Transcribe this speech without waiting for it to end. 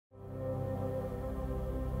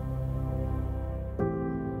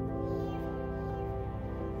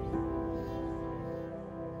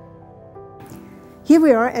Here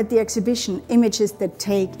we are at the exhibition, Images That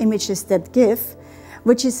Take, Images That Give,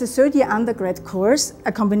 which is a third-year undergrad course,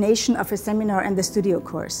 a combination of a seminar and a studio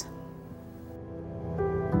course.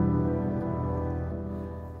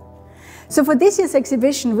 So for this year's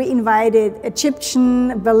exhibition, we invited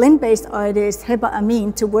Egyptian, Berlin-based artist Heba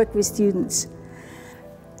Amin to work with students.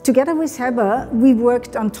 Together with Heba, we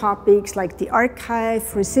worked on topics like the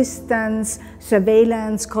archive, resistance,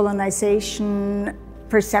 surveillance, colonization,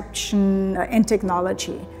 perception, and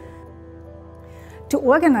technology. To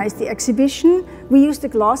organize the exhibition, we used the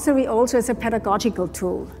glossary also as a pedagogical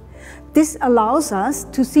tool. This allows us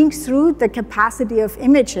to think through the capacity of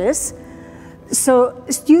images. So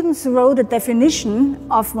students wrote a definition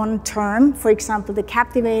of one term, for example, the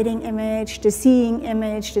captivating image, the seeing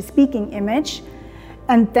image, the speaking image,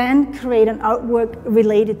 and then create an artwork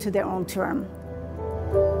related to their own term.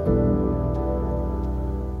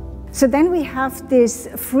 So then we have this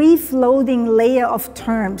free-floating layer of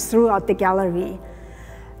terms throughout the gallery.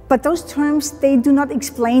 But those terms, they do not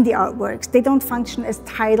explain the artworks. They don't function as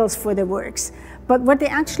titles for the works. But what they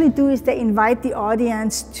actually do is they invite the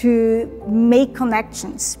audience to make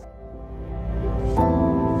connections.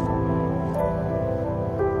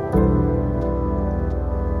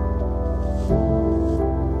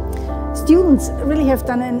 Students really have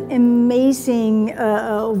done an amazing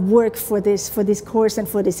work for this course and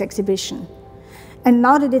for this exhibition. And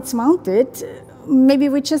now that it's mounted, maybe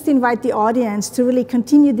we just invite the audience to really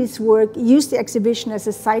continue this work, use the exhibition as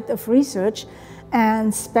a site of research,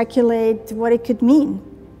 and speculate what it could mean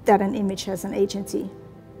that an image has an agency.